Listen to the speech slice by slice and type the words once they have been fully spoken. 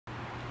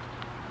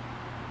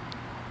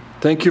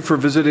Thank you for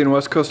visiting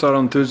West Coast Auto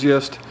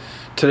Enthusiast.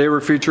 Today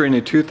we're featuring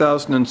a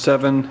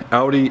 2007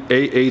 Audi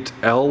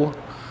A8L.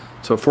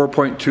 It's a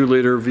 4.2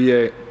 liter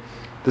V8.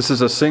 This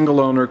is a single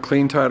owner,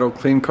 clean title,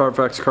 clean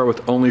Carfax car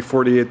with only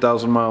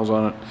 48,000 miles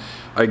on it.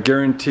 I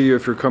guarantee you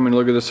if you're coming to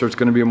look at this, there's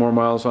going to be more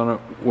miles on it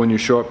when you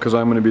show up because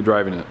I'm going to be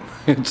driving it.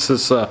 It's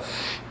this,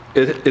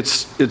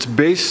 its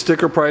base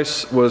sticker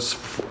price was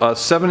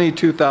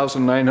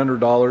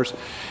 $72,900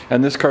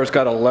 and this car's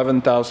got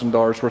 $11,000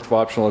 worth of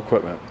optional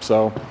equipment.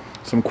 So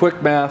some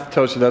quick math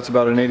tells you that's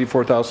about an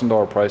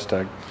 $84,000 price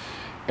tag.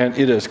 And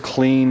it is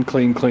clean,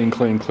 clean, clean,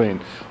 clean,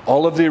 clean.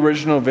 All of the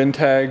original VIN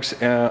tags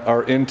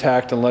are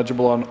intact and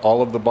legible on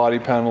all of the body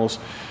panels.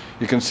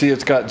 You can see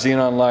it's got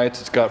xenon lights,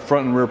 it's got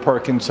front and rear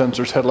parking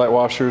sensors, headlight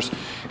washers.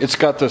 It's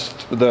got the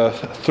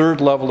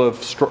third level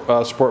of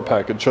sport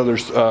package. So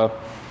there's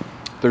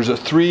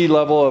three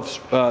levels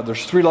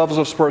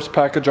of sports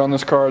package on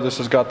this car. This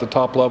has got the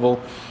top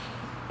level.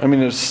 I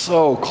mean, it's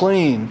so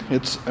clean.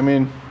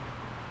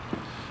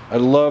 I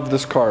love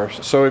this car.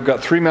 So we've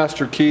got 3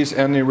 master keys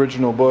and the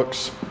original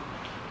books.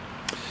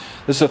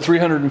 This is a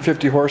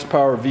 350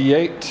 horsepower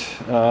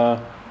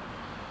V8.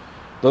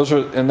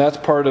 And that's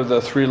part of the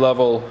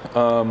 3-level,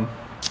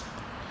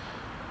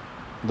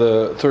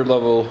 the 3rd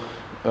level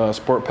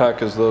sport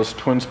pack is those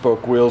twin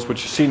spoke wheels,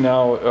 which you see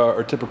now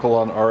are typical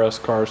on RS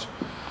cars.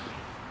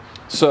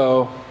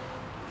 So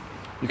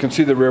you can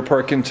see the rear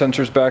parking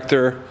sensors back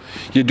there.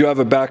 You do have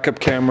a backup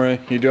camera.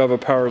 You do have a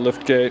power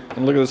lift gate.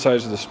 And look at the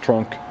size of this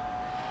trunk.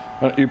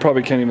 You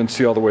probably can't even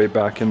see all the way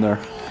back in there.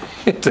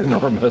 It's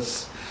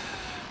enormous.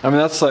 I mean,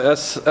 that's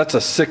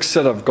a 6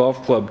 set of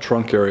golf club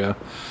trunk area.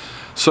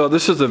 So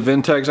this is the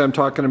VIN tags I'm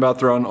talking about.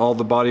 They're on all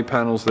the body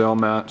panels. They all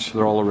match.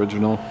 They're all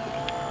original.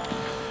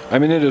 I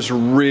mean, it is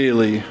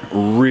really,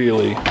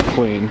 really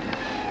clean.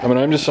 I mean,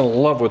 I'm just in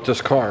love with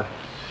this car.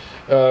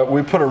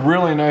 We put a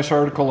really nice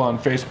article on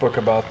Facebook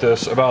about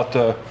this,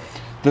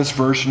 this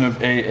version of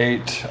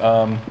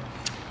A8.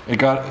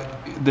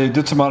 They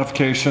did some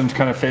modifications,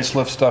 kind of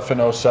facelift stuff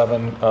in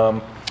 07.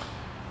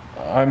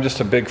 I'm just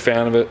a big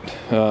fan of it.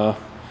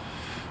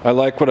 I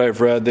like what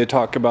I've read. They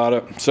talk about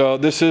it. So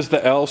this is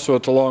the L, so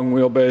it's a long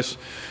wheelbase,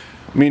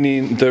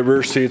 meaning the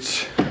rear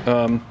seats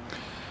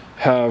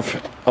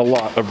have a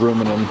lot of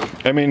room in them.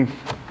 I mean,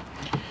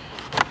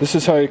 this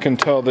is how you can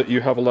tell that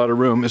you have a lot of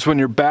room. Is when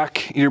your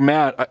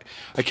mat,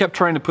 I kept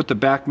trying to put the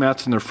back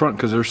mats in the front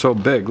because they're so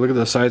big. Look at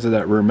the size of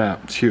that rear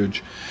mat. It's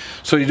huge.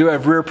 So you do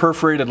have rear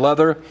perforated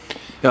leather.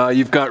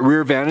 You've got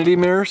rear vanity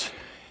mirrors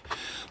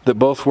that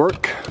both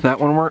work. That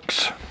one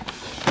works.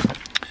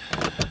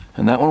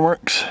 And that one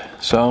works.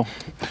 So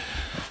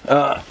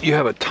you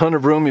have a ton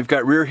of room. You've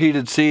got rear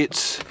heated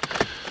seats.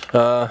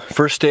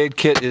 First aid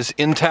kit is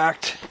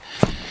intact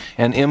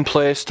and in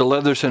place. The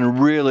leather's in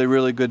really,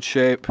 really good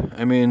shape.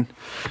 I mean,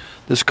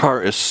 this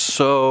car is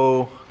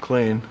so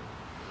clean.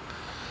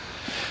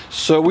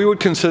 So we would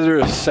consider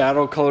it a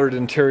saddle colored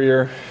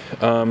interior.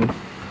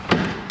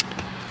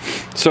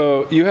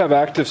 So you have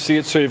active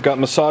seats, so you've got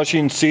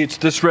massaging seats.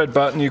 This red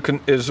button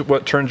is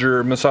what turns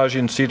your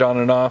massaging seat on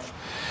and off.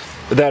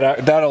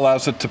 That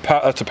allows it to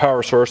that's a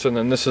power source, and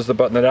then this is the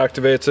button that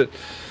activates it.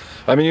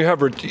 I mean,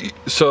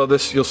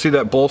 you'll see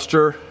that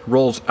bolster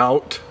rolls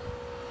out.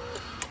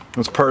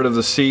 It's part of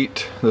the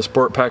seat, the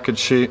sport package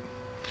seat.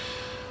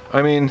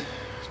 I mean,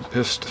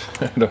 I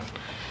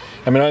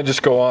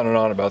just go on and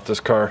on about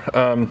this car.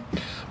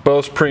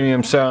 Bose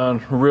premium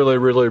sound, really,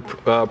 really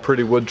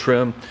pretty wood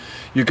trim.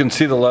 You can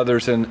see the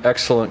leather's in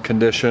excellent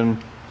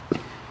condition.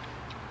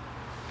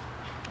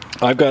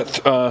 I've got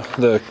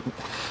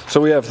so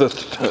we have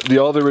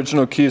all the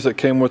original keys that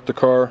came with the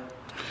car,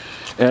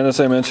 and as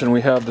I mentioned,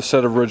 we have the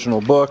set of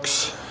original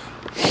books.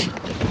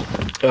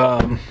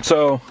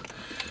 So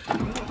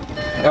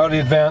Audi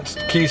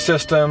advanced key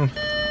system,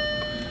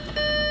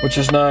 which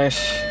is nice.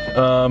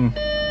 And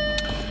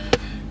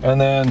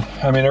then,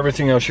 I mean,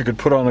 everything else you could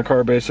put on the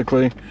car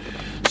basically.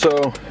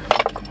 So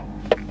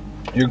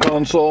your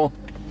console,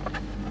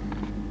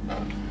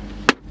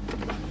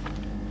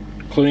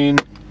 clean.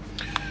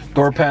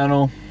 Door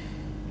panel,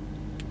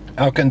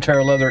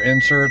 Alcantara leather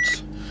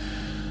inserts.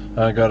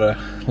 I got a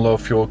low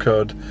fuel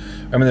code.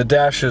 I mean, the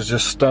dash is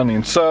just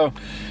stunning. So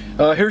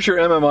here's your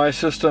MMI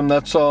system.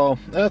 That's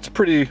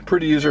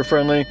pretty user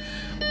friendly.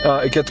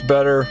 It gets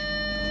better.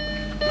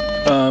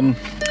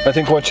 I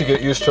think once you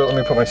get used to it, let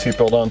me put my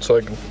seatbelt on so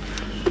I can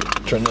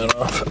turn that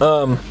off.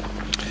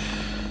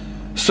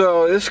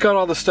 So it's got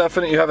all the stuff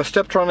in it. You have a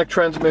Steptronic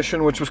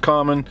transmission, which was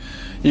common.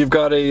 You've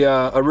got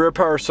a rear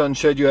power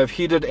sunshade. You have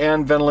heated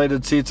and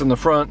ventilated seats in the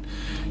front.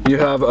 You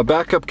have a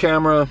backup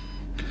camera,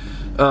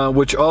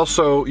 which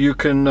also you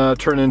can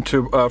turn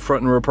into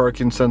front and rear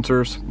parking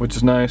sensors, which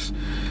is nice.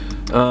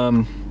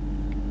 You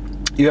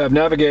have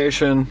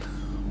navigation.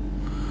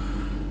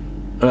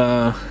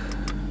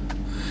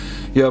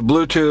 You have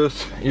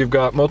Bluetooth. You've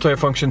got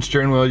multi-function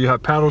steering wheel. You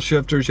have paddle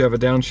shifters. You have a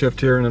downshift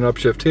here and an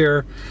upshift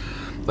here.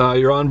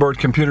 Your onboard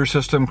computer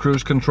system,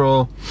 cruise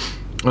control,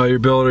 your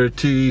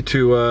ability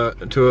to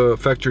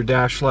affect your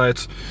dash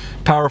lights,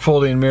 power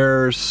folding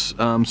mirrors,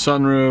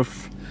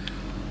 sunroof,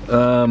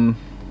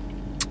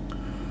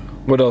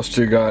 What else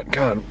do you got?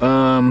 God,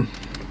 trying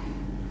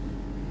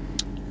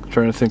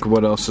to think of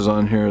what else is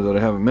on here that I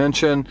haven't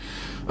mentioned.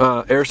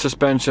 Air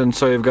suspension,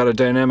 so you've got a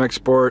dynamic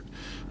sport,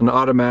 an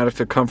automatic,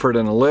 a comfort,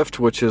 and a lift,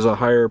 which is a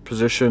higher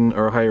position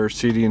or higher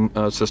seating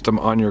system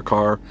on your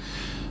car.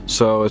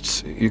 So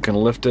you can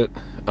lift it.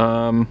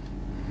 God,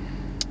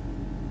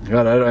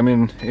 I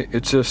mean,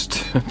 it's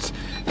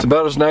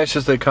about as nice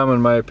as they come,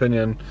 in my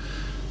opinion.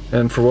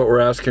 And for what we're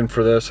asking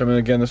for this, I mean,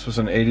 again, this was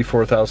an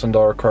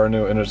 $84,000 car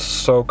new, and it's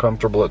so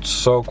comfortable. It's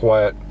so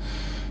quiet.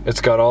 It's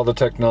got all the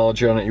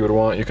technology on it you would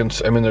want. You can,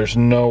 I mean, there's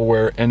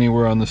nowhere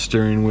anywhere on the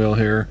steering wheel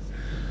here.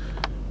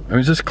 I mean,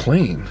 it's just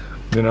clean,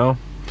 you know?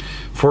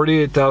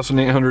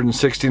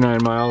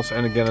 48,869 miles,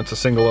 and again, it's a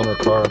single owner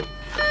car.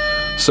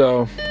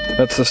 So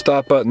that's the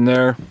stop button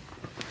there.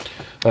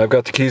 I've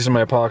got the keys in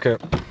my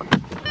pocket.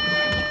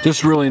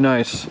 Just really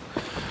nice.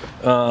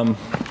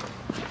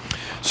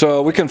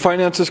 So we can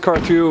finance this car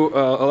through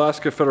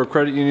Alaska Federal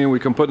Credit Union. We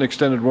can put an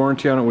extended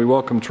warranty on it. We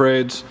welcome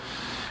trades.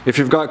 If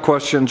you've got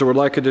questions or would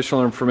like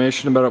additional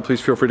information about it,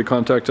 please feel free to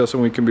contact us,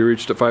 and we can be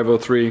reached at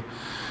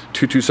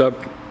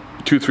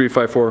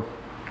 503-227-2354.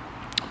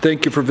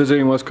 Thank you for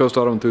visiting West Coast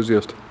Auto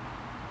Enthusiast.